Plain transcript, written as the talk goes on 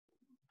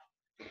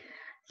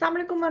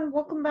Assalamualaikum and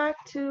welcome back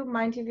to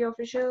MeinTV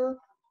official.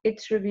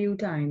 It's review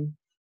time.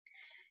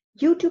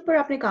 YouTube पर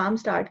आपने काम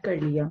start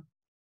कर लिया,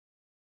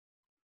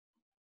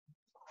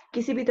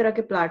 किसी भी तरह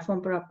के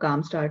प्लेटफॉर्म पर आप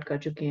काम स्टार्ट कर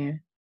चुके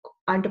हैं,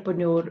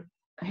 एंटरप्रेन्योर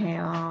हैं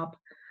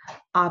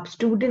आप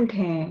स्टूडेंट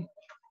हैं,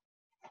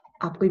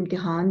 आपको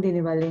इम्तिहान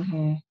देने वाले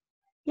हैं,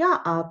 या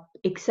आप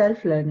एक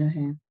सेल्फ लर्नर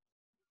हैं,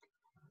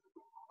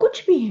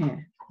 कुछ भी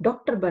हैं,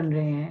 डॉक्टर बन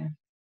रहे हैं,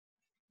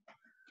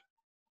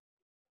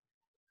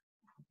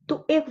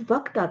 तो एक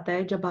वक्त आता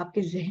है जब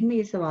आपके जहन में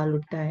ये सवाल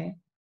उठता है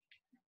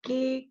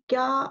कि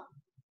क्या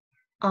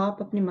आप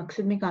अपने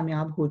मकसद में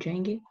कामयाब हो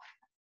जाएंगे?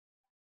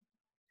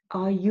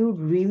 Are you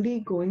really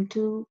going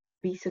to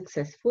be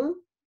successful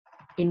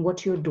in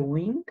what you're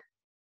doing?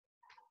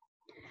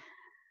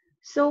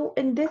 So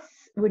in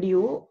this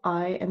video,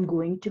 I am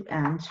going to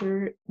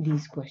answer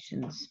these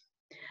questions.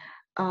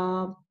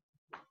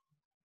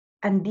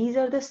 And these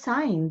are the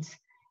signs.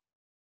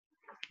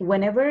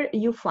 Whenever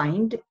you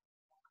find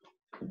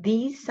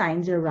these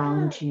signs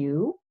around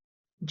you,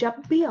 जब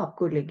भी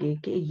आपको लगे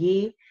कि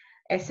ये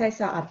ऐसा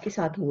ऐसा आपके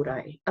साथ हो रहा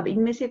है, अब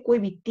इनमें से कोई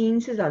भी 3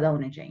 से ज्यादा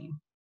होने चाहिए,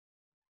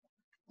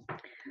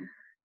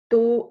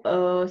 तो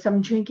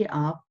समझें कि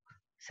आप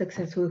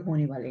सक्सेसफुल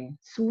होने वाले हैं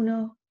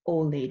सूनर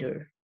और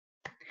लेटर।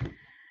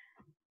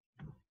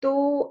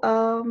 तो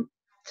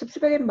सबसे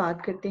पहले हम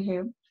बात करते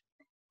हैं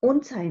उन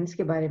साइंस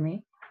के बारे में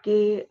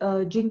कि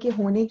जिनके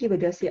होने की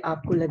वजह से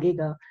आपको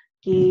लगेगा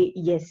कि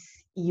yes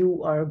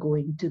you are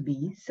going to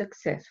be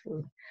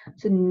successful.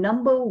 So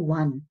number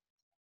 1,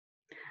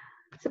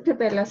 सबसे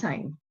पहला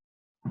साइन,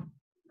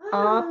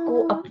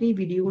 आपको अपनी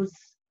वीडियोस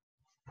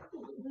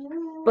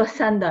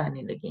पसंद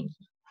आने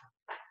लगेंगी।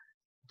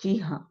 जी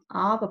हाँ,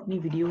 आप अपनी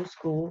वीडियोस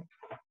को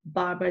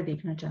बार बार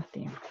देखना चाहते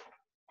हैं।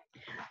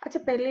 अच्छा,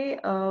 पहले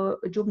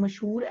जो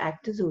मशहूर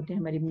एक्टर्स होते हैं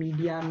हमारे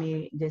मीडिया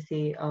में,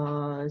 जैसे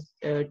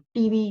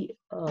टीवी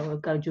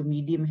का जो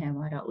मीडियम है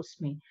हमारा,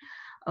 उसमें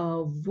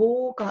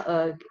वो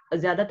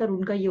ज्यादातर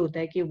उनका ये होता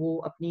है कि वो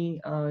अपनी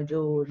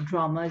जो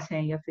ड्रामास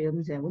हैं या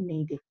फिल्म्स हैं वो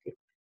नहीं देखते,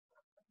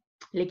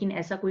 लेकिन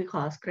ऐसा कोई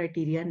खास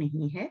क्राइटेरिया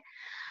नहीं है।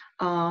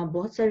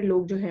 बहुत सारे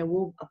लोग जो है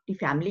वो अपनी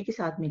फैमिली के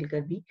साथ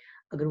मिलकर भी,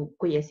 अगर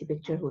कोई ऐसी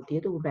पिक्चर होती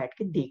है तो वो बैठ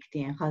के देखते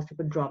हैं। खासतौर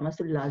पर ड्रामा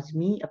तो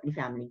लाजमी अपनी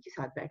फैमिली के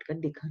साथ बैठकर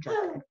देखा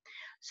जाता है।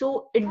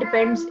 So it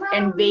depends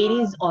and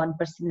varies on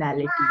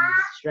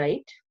personalities,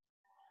 right.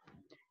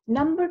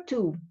 Number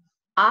 2,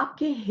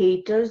 आपके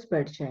हेटर्स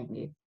बढ़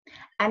जाएंगे,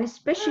 एंड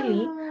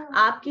स्पेशली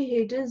आपके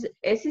हेटर्स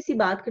ऐसी सी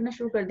बात करना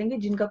शुरू कर देंगे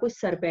जिनका कोई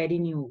सर पैर ही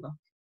नहीं होगा,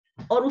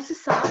 और उससे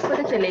साफ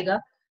पता चलेगा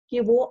कि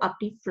वो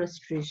अपनी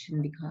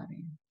फ्रस्ट्रेशन दिखा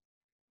रहे हैं।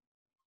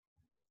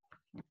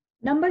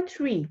 Number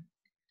 3,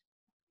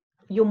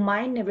 your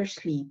mind never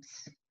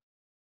स्लीप्स।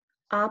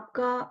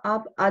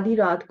 आप आधी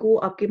रात को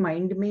आपके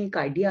माइंड में एक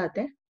आइडिया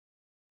आता है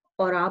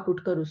और आप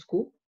उठकर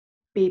उसको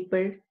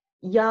पेपर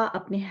या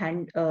अपने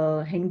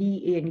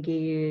हैंडी यानी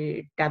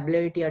कि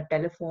टैबलेट या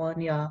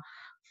टेलीफोन या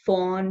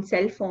फोन,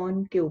 सेल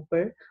फोन के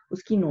ऊपर,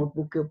 उसकी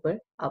नोटबुक के ऊपर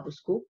आप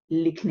उसको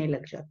लिखने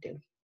लग जाते हो,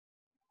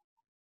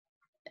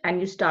 and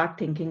you start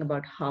thinking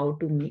about how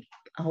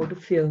to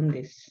film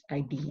this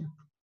idea.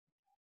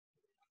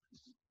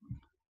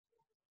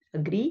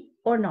 Agree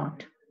or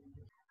not?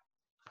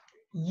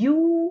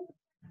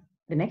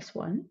 The next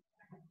one,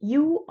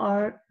 you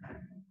are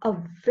a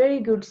very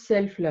good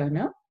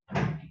self-learner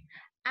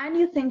and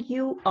you think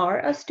you are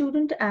a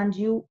student and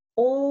you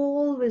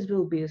always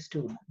will be a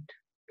student.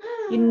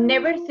 You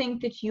never think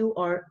that you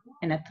are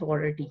an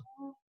authority.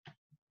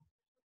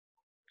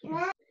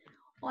 Yes.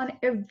 On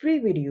every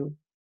video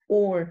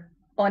or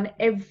on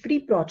every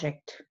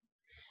project,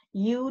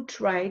 you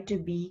try to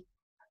be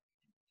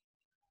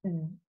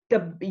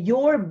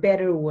your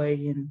better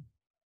version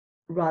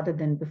rather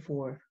than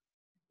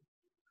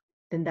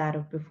that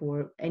of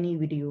before any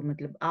video।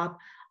 मतलब आप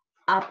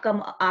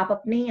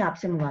अपने ही आप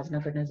से मुवाजना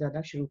करना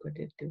ज्यादा शुरू कर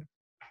देते हो,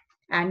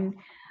 एंड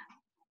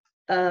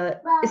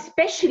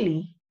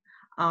स्पेशली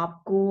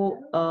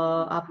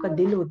आपका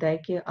दिल होता है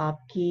कि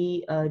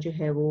आपकी जो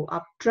है वो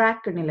आप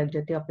ट्रैक करने लग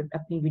जाते हो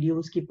अपनी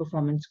वीडियोस की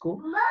परफॉर्मेंस को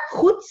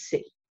खुद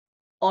से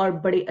और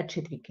बड़े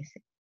अच्छे तरीके से।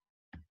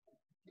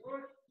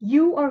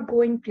 You are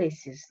going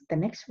places. The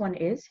next one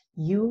is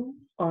you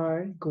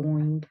are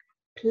going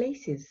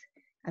places,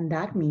 and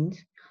that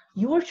means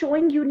you are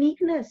showing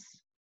uniqueness.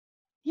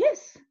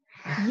 Yes,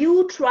 you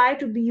try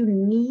to be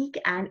unique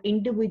and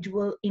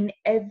individual in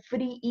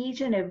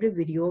each and every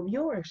video of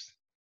yours.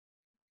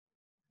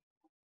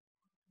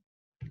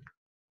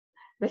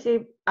 वैसे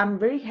I'm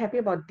very happy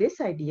about this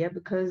idea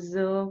because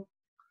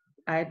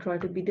I try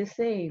to be the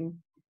same.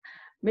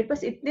 मेरे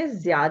पास इतने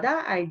ज्यादा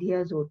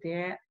ideas होते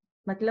हैं,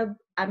 मतलब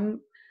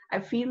I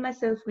feel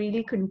myself really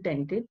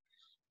contented.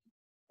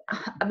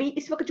 अभी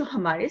इस वक्त जो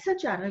हमारे साथ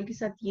चैनल के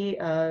साथ ये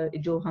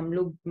जो हम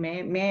लोग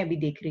मैं अभी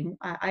देख रही हूँ,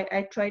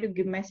 I try to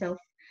give myself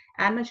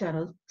and my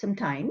channel some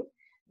time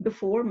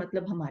before,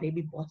 मतलब हमारे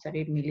भी बहुत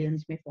सारे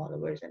millions में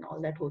followers and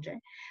all that हो जाए।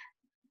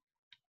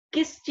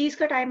 किस चीज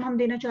का टाइम हम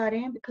देना चाह रहे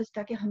हैं? बिकॉज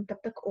ताकि हम तब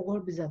तक और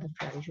भी ज्यादा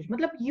फ्लरिश हो,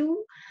 मतलब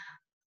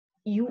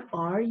you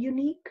are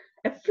unique.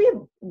 Every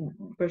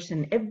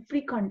person.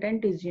 Every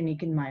content is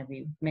unique in my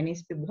view. मैंने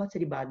इस पे बहुत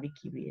सारी बात भी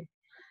की हुई है.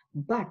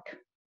 But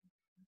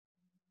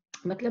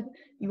मतलब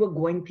you are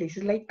going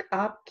places like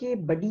आपके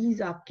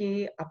buddies,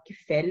 आपके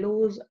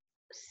fellows,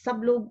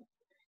 सब लोग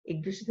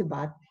एक दूसरे से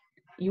बात,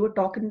 you are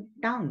talking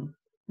down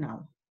now.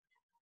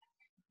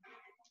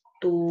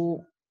 तो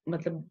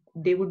मतलब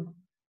they would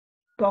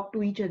talk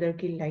to each other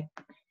कि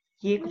like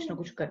ये कुछ ना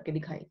कुछ करके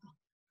दिखाएगा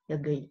या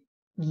गई.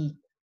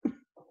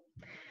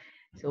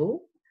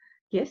 So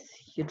yes,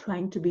 you're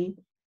trying to be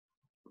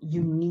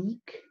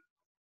unique,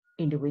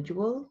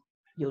 individual,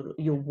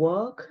 your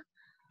work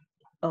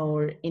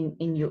or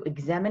in your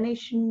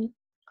examination,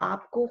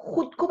 आपको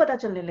खुद को पता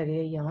चलने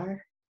लगे यार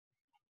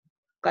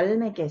कल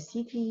मैं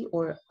कैसी थी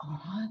और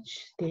आज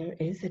there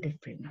is a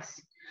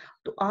difference.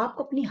 तो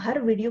आपको अपनी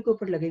हर वीडियो के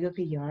ऊपर लगेगा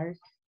कि यार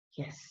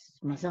yes,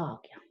 मजा आ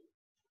गया.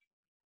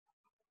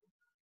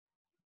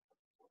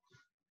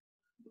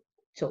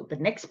 So the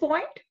next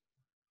point,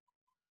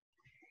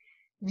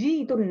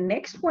 जी तो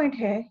next point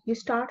है you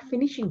start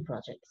finishing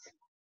projects.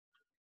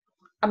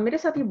 अब मेरे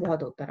साथ ये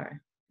बहुत होता रहा है,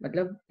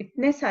 मतलब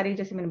इतने सारे,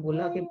 जैसे मैंने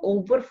बोला कि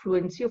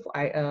ओवरफ्लुएंसी ऑफ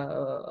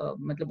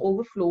मतलब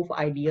ओवरफ्लो ऑफ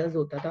आइडियाज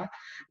होता था,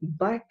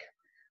 but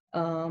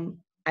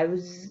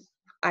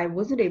I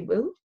wasn't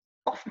able,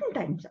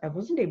 oftentimes I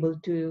wasn't able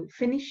to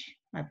finish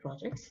my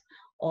projects.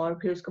 और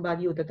फिर उसके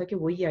बाद ये होता था कि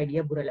वही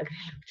आइडिया बुरा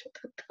लगने लग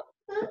जाता था.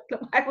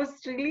 मतलब I was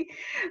really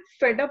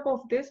fed up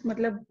of this.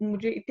 मतलब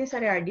मुझे इतने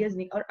सारे आइडियाज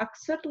नहीं, और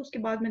अक्सर तो उसके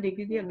बाद मैं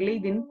देखती थी अगले ही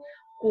दिन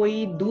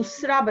कोई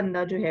दूसरा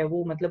बंदा जो है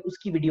वो मतलब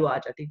उसकी वीडियो आ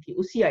जाती थी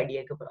उसी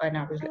आइडिया के ऊपर, and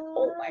I was like,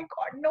 oh my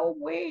god, no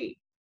way.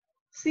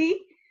 See,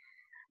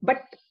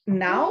 but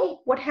now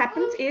what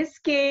happens is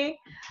के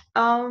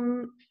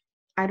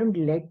I don't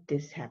let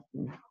this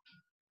happen.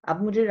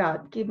 अब मुझे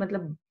रात के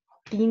मतलब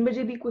 3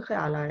 बजे भी कोई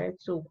ख्याल आ रहा है,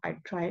 so I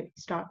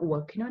start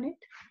working on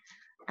it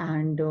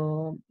and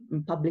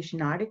publish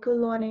an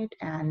article on it,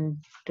 and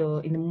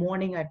in the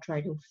morning I try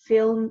to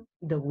film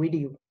the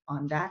video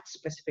on that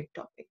specific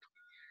topic.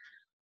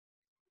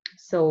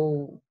 So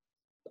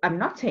I'm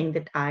not saying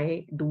that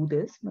I do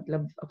this,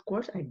 matlab, of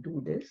course I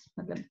do this,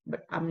 matlab,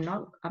 but I'm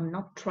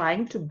not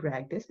trying to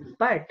brag this,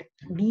 but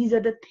these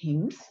are the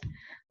things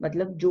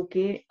matlab jo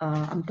ke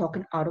I'm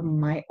talking out of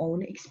my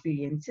own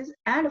experiences,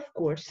 and of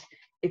course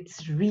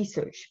it's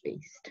research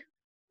based.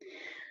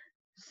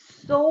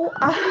 So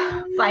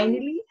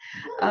finally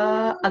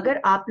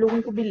अगर आप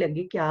लोगों को भी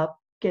लगे कि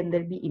आपके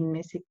अंदर भी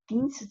इनमें से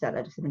 3 से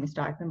ज्यादा, जैसे मैंने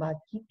स्टार्ट में बात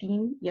की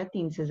 3 या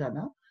 3 से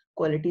ज्यादा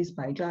क्वालिटीज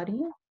पाई जा रही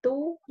हैं,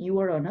 तो you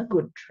are on a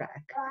good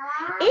track.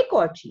 एक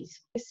और चीज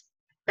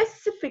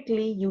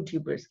स्पेसिफिकली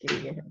यूट्यूबर्स के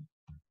लिए है,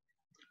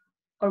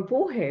 और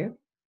वो है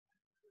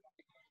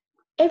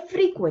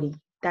every query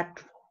that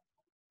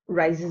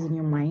rises in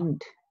your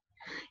mind,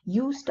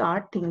 you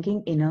start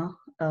thinking in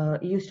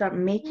you start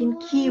making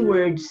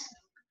keywords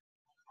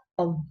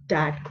of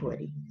that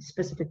query,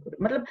 specific query.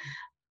 मतलब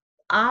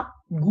आप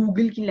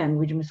गूगल की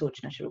लैंग्वेज में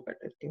सोचना शुरू कर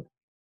देते हो.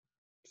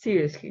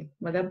 Seriously,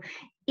 मतलब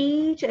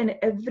each and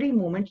every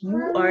moment you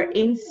are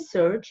in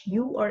search,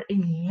 you are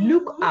in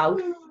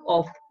lookout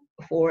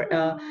for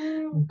a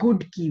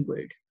good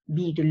keyword,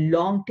 be it a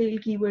long tail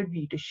keyword,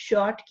 be it a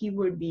short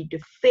keyword, be it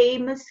a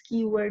famous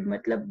keyword.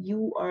 मतलब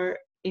you are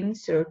in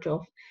search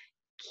of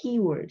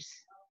keywords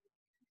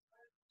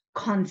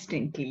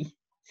constantly.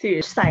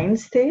 Serious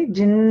signs थे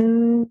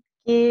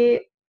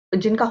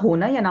जिनका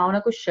होना या ना होना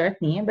कुछ शर्त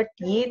नहीं है, बट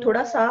ये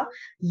थोड़ा सा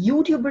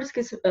यूट्यूबर्स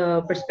के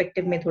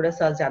पर्सपेक्टिव में थोड़ा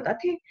सा ज्यादा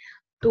थे.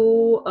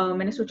 तो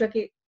मैंने सोचा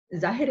कि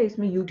जाहिर है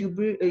इसमें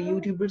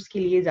यूट्यूबर्स के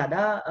लिए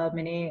ज्यादा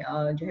मैंने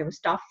जो है वो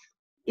स्टाफ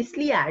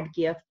इसलिए ऐड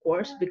किया, ऑफ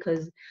कोर्स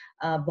बिकॉज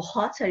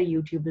बहुत सारे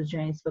यूट्यूबर्स जो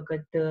हैं इस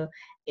वक्त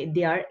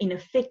they are in a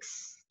fix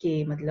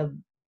के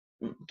मतलब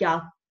क्या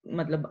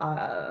मतलब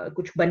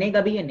कुछ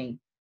बनेगा भी या नहीं.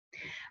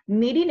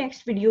 मेरी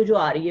नेक्स्ट वीडियो जो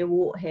आ रही है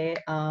वो है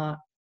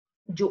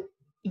जो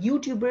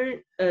यूट्यूबर्स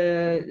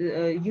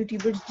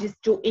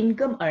जो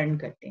इनकम अर्न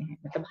करते हैं,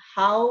 मतलब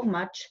how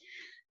much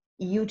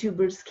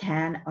YouTubers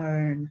can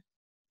earn,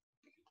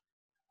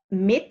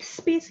 myth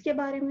space के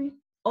बारे में,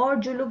 और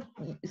जो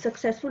लोग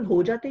सक्सेसफुल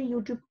हो जाते हैं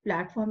यूट्यूब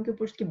प्लेटफॉर्म के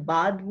ऊपर उसके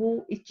बाद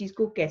वो इस चीज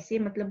को कैसे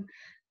मतलब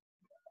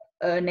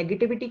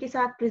नेगेटिविटी के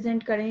साथ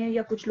प्रेजेंट कर रहे हैं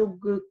या कुछ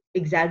लोग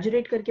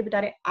एग्जैजरेट करके बता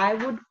रहे हैं. I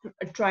would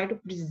try to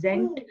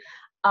present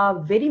a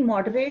very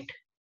moderate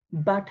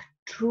but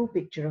true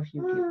picture of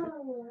YouTube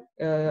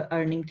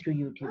earning through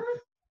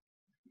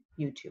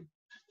YouTube.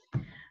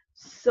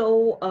 So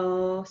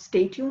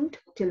stay tuned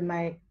till my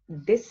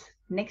this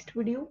next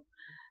video,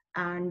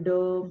 and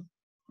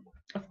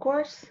of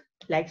course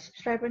like,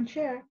 subscribe and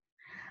share.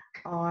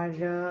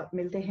 और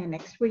मिलते हैं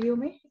next video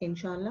में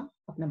इंशाल्लाह.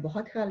 अपना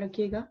बहुत ख्याल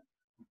रखिएगा.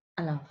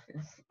 अल्लाह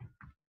हाफिज.